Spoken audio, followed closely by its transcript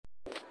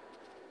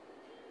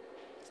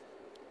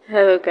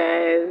Hello,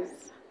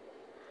 guys.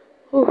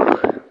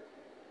 Whew.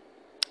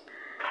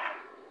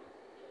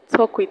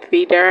 Talk with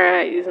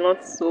Vader is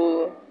not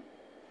so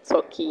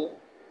talky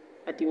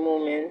at the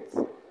moment.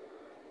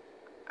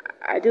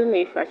 I don't know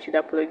if I should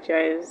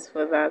apologize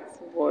for that,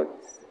 but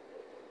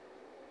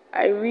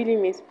I really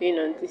miss being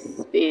on this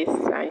space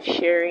and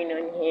sharing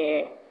on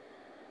here.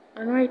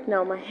 And right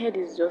now, my head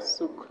is just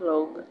so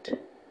clogged.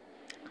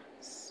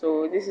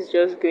 So, this is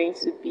just going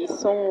to be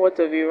somewhat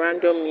of a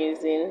random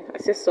musing. I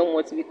say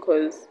somewhat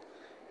because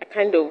I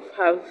kind of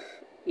have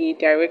a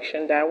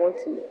direction that I want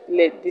to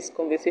let this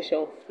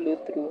conversation flow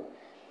through.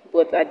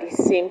 But at the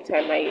same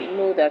time, I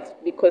know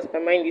that because my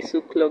mind is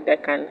so clogged, I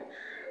can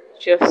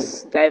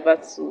just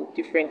divert to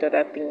different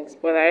other things.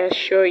 But I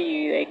assure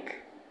you, like,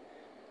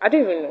 I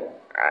don't even know.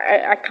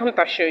 I can't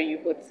assure you,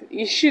 but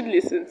you should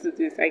listen to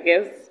this. I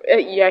guess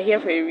you are here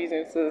for a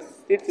reason, so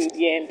stay till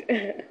the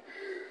end.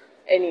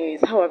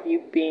 Anyways, how have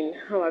you been?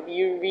 How have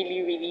you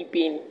really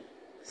been?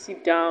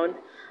 Sit down,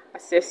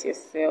 assess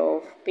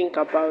yourself, think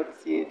about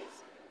it.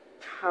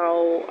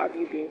 How have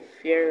you been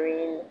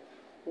faring?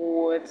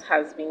 What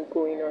has been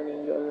going on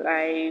in your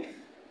life?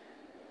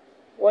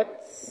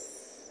 What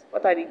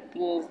what are the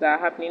things that are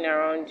happening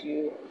around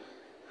you?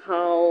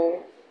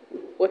 How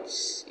what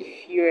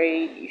if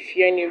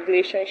you're in a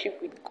relationship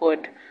with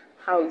God,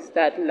 how is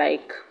that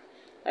like?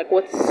 Like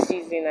what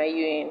season are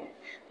you in?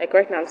 Like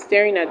right now I'm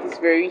staring at this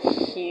very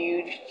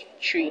huge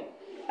tree,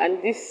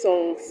 and this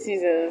song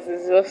Seasons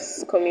is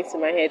just coming to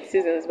my head.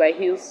 Seasons by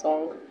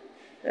Hillsong.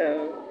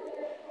 Um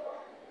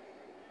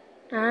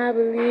I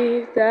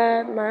believe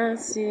that my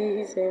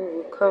season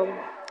will come.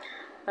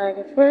 Like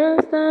a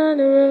first on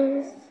the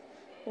rose,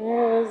 I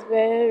was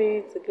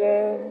buried to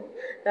grow.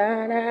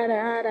 Da da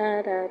da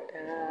da da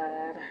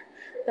da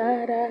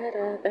da da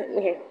da da.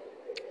 Okay.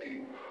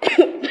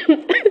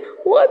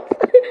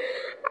 What?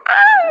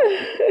 Ah!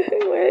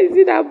 Why is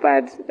it that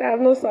bad? I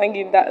have not sung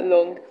it that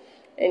long.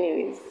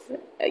 Anyways,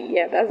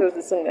 yeah, that's just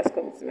the song that's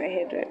coming to my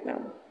head right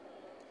now.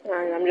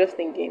 And I'm just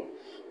thinking,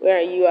 where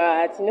are you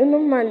at?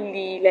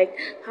 Normally, like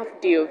half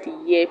day of the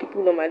year,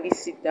 people normally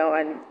sit down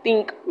and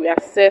think,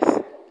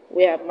 reassess,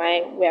 where am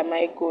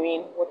I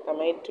going? What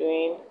am I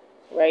doing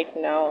right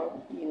now?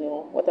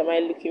 What am I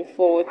looking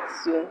forward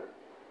to?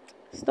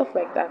 Stuff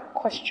like that,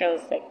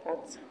 questions like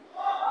that.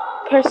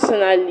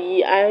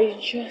 Personally, I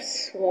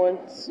just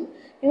want to,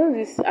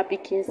 this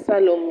Abikin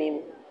Salon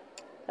meme.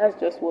 That's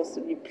just what's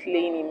to be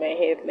playing in my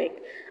head.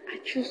 Like, I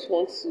just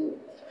want to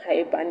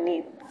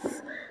hibernate,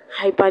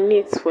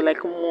 hibernate for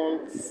like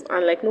months,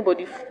 and like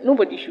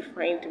nobody should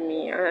find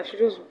me, and I should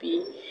just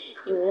be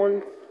in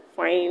one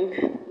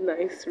fine,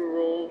 nice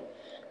room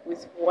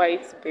with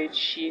white bed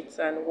sheets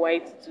and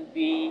white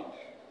duvet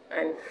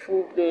and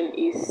full blown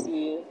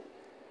AC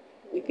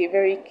with a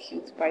very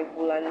cute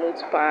Bible and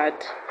notepad.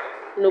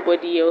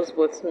 Nobody else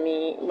but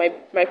me.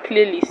 My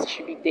playlist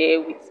should be there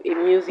with a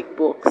music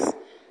box,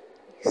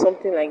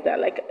 something like that.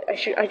 Like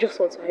I just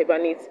want to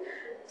hibernate.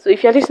 So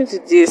if you're listening to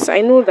this,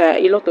 I know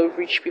that a lot of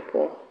rich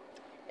people,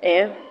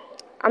 eh?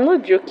 I'm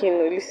not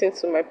joking. Listen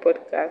to my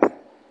podcast,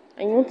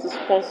 and you want to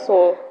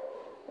sponsor.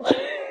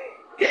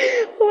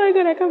 Oh my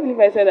god, I can't believe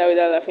I said that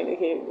without laughing.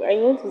 Okay, and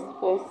you want to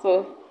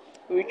sponsor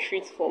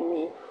retreat for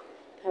me,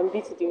 can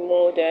be to the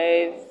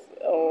Maldives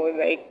or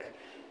like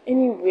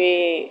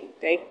anywhere.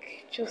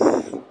 Like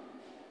just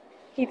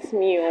hit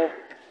me up.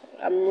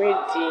 I'm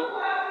ready.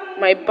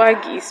 My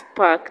bag is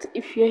packed.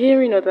 If you're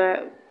hearing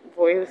other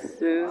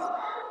voices,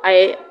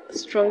 I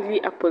strongly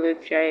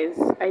apologize.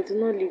 I do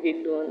not live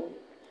alone.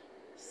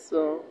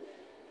 So,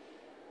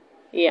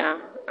 yeah,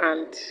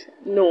 and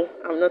no,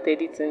 I'm not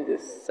editing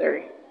this.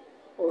 Sorry.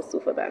 Also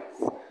for that.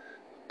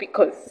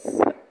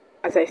 Because,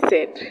 as I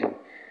said,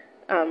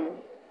 I'm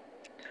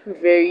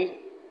very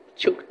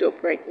choked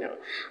up right now.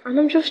 And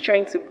I'm just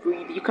trying to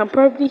breathe. You can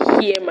probably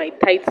hear my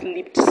tight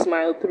lipped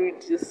smile through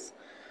this.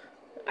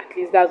 At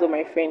least that's what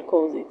my friend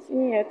calls it.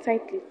 Yeah,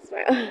 tight lipped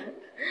smile.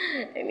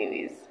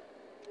 Anyways,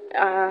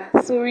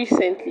 so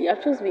recently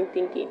I've just been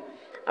thinking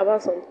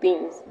about some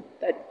things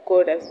that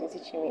God has been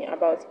teaching me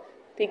about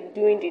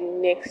doing the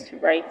next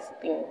right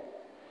thing.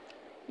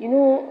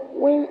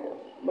 When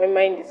my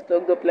mind is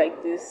clogged up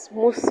like this,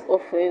 most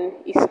often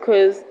it's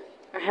because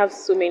I have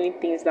so many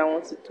things that I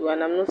want to do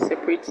and I'm not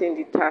separating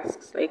the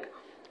tasks. Like,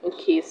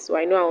 okay, so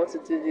I know I want to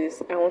do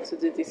this, I want to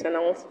do this, and I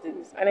want to do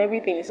this, and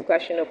everything is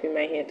clashing up in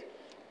my head,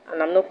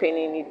 and I'm not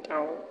penning it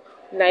down.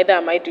 Neither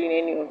am I doing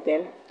any of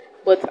them.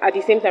 But at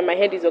the same time, my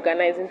head is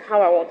organizing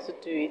how I want to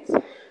do it.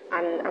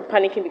 And I'm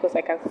panicking because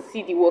I can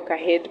see the work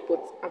ahead,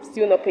 but I'm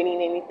still not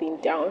penning anything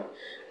down.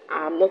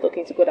 I'm not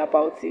talking to God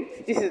about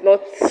it. This is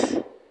not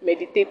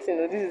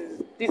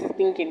meditating. This is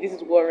thinking. This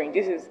is worrying.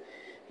 This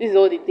is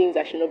all the things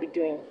I should not be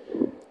doing.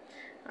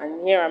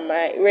 And here am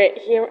I.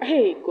 Here,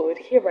 hey God,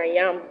 here I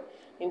am,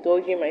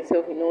 indulging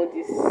myself in all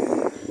these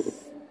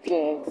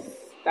things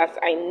that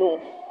I know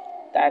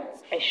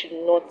that I should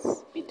not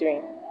be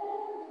doing.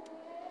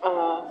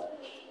 Uh,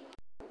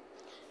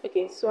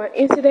 okay, so an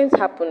incident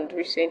happened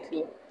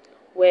recently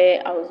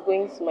where I was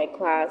going to my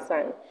class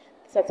and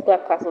this particular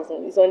class was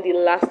on, is on the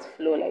last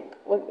floor. Like,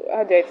 what?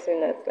 How do I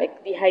explain that?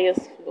 Like the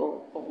highest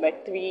floor of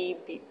like three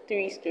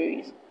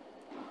stories,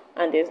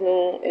 and there's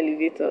no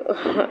elevator.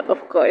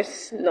 Of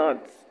course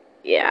not.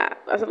 Yeah,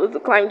 I was supposed to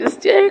climb the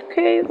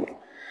staircase.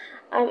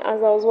 And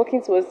as I was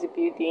walking towards the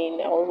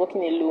building, I was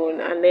walking alone,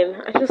 and then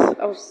I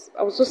was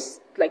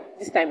just like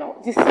this time,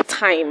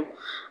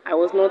 I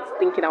was not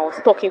thinking. I was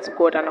talking to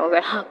God, and I was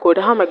like, "Ah, God,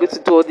 how am I going to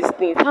do all these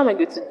things? How am I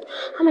going to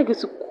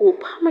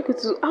cope? How am I going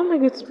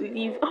to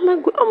live? How am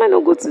I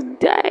not going to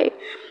die?"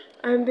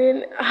 And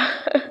then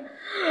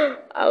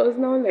I was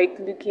now like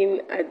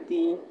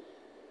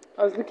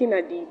I was looking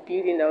at the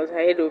building that was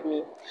ahead of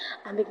me,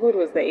 and the God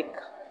was like,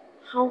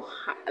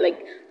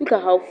 like, look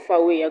at how far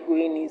away you're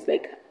going is.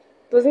 Like,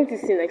 doesn't it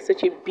seem like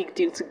such a big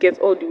deal to get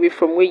all the way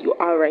from where you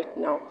are right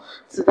now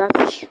to that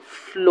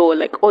floor,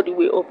 like all the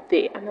way up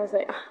there? And I was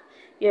like,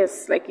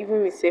 yes, like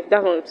even myself,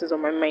 that's one of the things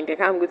on my mind.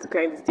 Like, I'm going to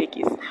climb the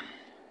staircase.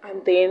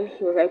 And then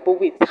he was like, but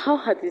wait, how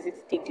hard is it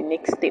to take the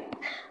next step?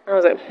 And I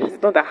was like,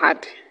 it's not that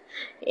hard.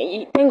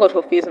 Thank God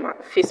for face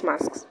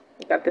masks.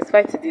 You can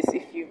testify to this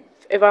if you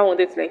ever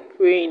wanted to like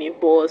pray in a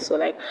bus, or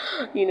like,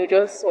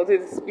 just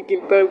wanted to speak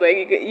in tongues.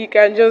 Like, you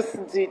can just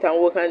do it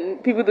and walk,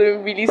 and people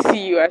don't really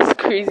see you as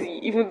crazy,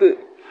 even though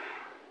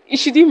it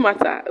shouldn't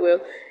matter. Well,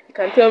 you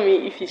can tell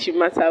me if it should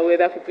matter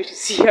whether people should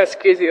see you as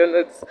crazy or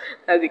not.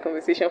 That's a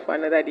conversation for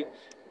another day.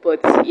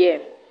 But yeah,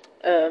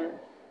 um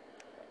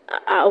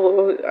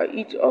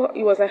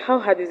it was like, how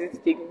hard is it to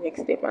take the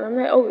next step? And I'm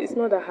like, oh, it's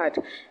not that hard.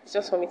 It's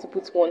just for me to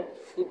put one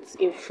foot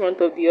in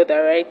front of the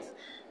other, right?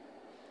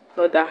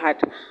 Not that hard.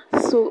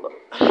 So,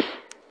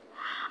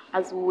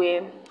 as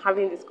we're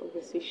having this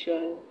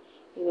conversation,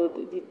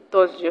 the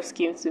thought just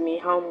came to me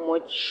how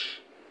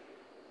much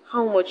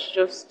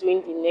just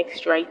doing the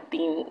next right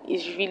thing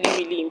is really,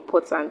 really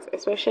important,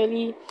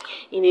 especially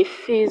in a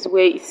phase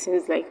where it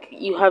seems like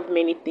you have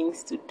many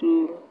things to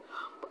do.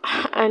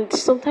 And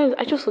sometimes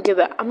I just forget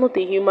that I'm not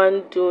a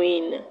human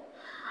doing.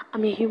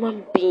 I'm a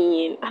human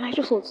being, and I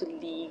just want to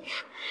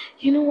live.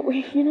 When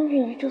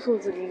you just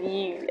want to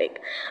live.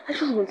 Like, I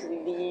just want to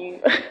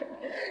live.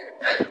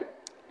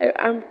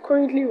 I'm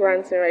currently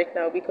ranting right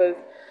now because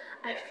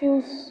I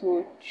feel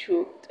so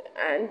choked,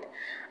 and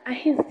I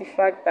hate the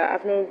fact that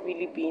I've not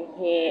really been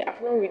here.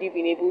 I've not really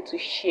been able to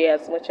share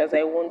as much as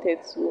I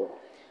wanted to.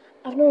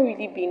 I've not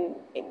really been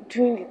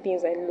doing the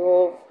things I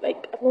love.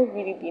 Like, I've not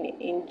really been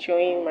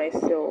enjoying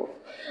myself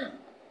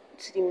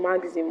to the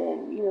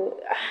maximum,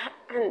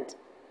 and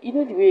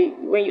the way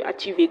when you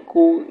achieve a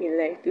goal in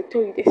life, they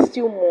tell you there's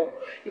still more.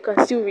 You can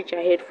still reach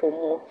ahead for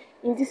more.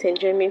 In this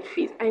enjoyment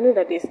phase, I know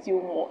that there's still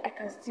more. I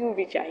can still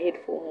reach ahead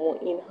for more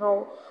in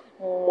how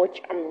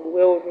much I'm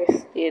well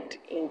rested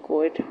in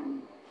God.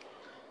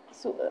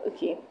 So,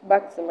 okay,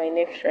 back to my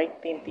next right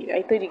thing.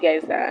 I told you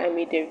guys that I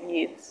may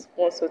deviate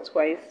once or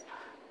twice.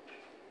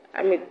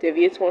 But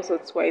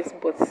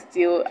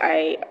still,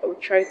 I will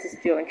try to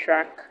stay on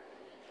track.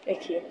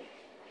 Okay,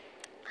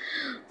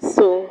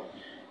 so,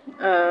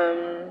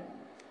 as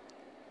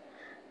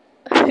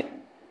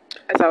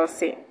I was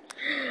saying,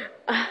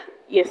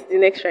 yes, the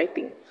next right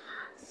thing.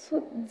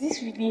 So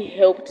this really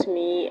helped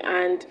me,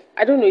 and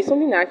I don't know, it's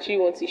something I actually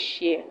want to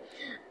share.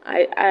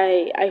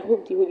 I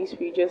hope the Holy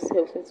Spirit just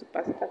helps me to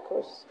pass it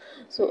across.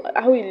 So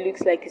how it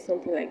looks like is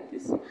something like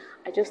this.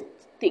 I just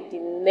take the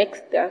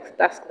next task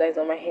that is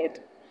on my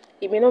head.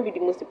 It may not be the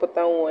most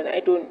important one. I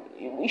don't.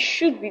 It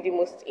should be the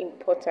most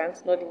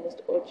important, not the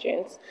most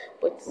urgent.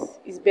 But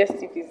it's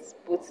best if it's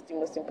both the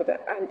most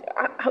important. And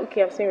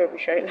okay, I'm saying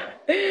rubbish right now.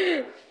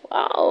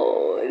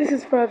 Wow, this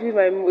is probably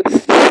my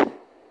most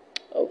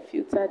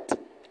unfiltered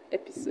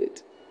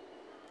episode.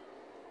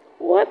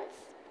 What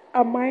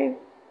am I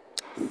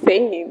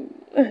saying?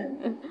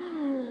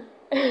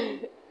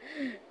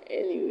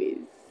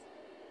 Anyways,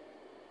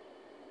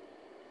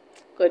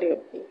 God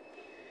help me.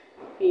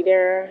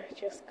 Peter,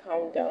 just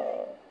calm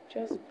down.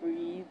 Just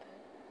breathe.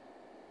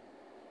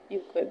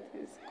 You've got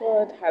this.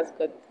 God has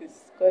got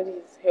this. God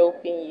is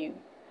helping you.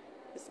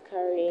 He's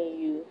carrying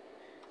you.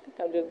 I think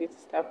I'm just going to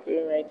start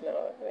praying right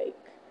now. Like,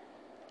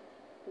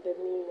 in the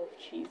name of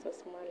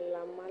Jesus.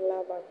 Mala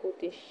mala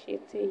bakote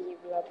shete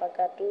hibla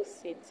bagado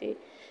sete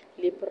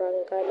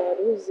librangala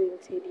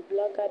rozente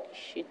liblaga di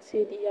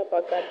shete dia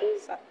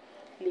bagadoza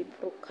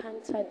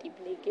librokanta di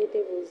blegede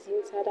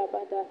rozinta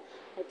dabada.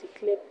 I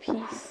declare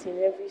peace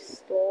in every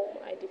storm.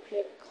 I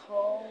declare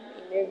calm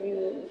in every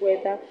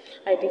weather.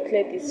 I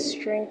declare the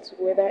strength to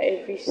weather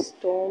every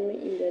storm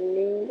in the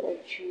name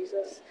of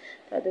Jesus.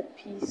 That the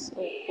peace of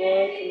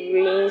God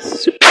reigns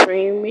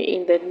supreme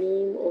in the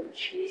name of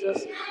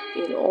Jesus,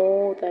 in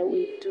all that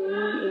we do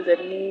in the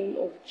name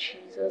of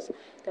Jesus.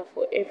 That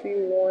for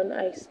everyone,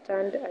 I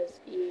stand as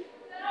a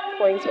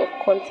point of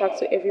contact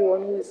to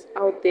everyone who is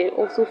out there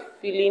also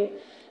feeling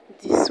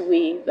this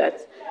way,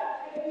 that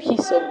the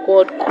peace of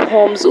God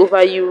comes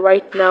over you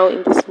right now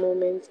in this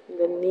moment in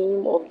the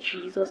name of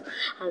Jesus,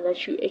 and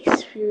that you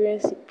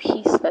experience the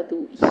peace that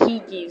He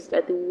gives,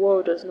 that the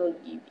world does not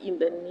give, in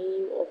the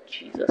name of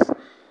Jesus.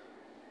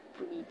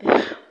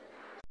 Breathe.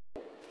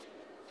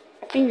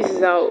 think this is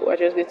how we're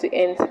just going to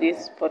end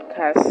this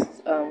podcast.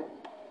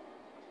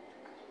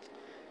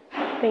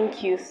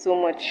 Thank you so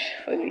much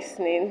for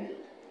listening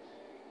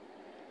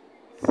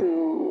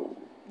to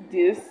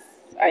this.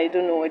 I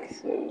don't know what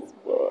this was,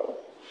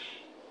 but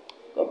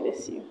God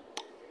bless you.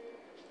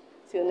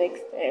 Till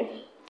next time.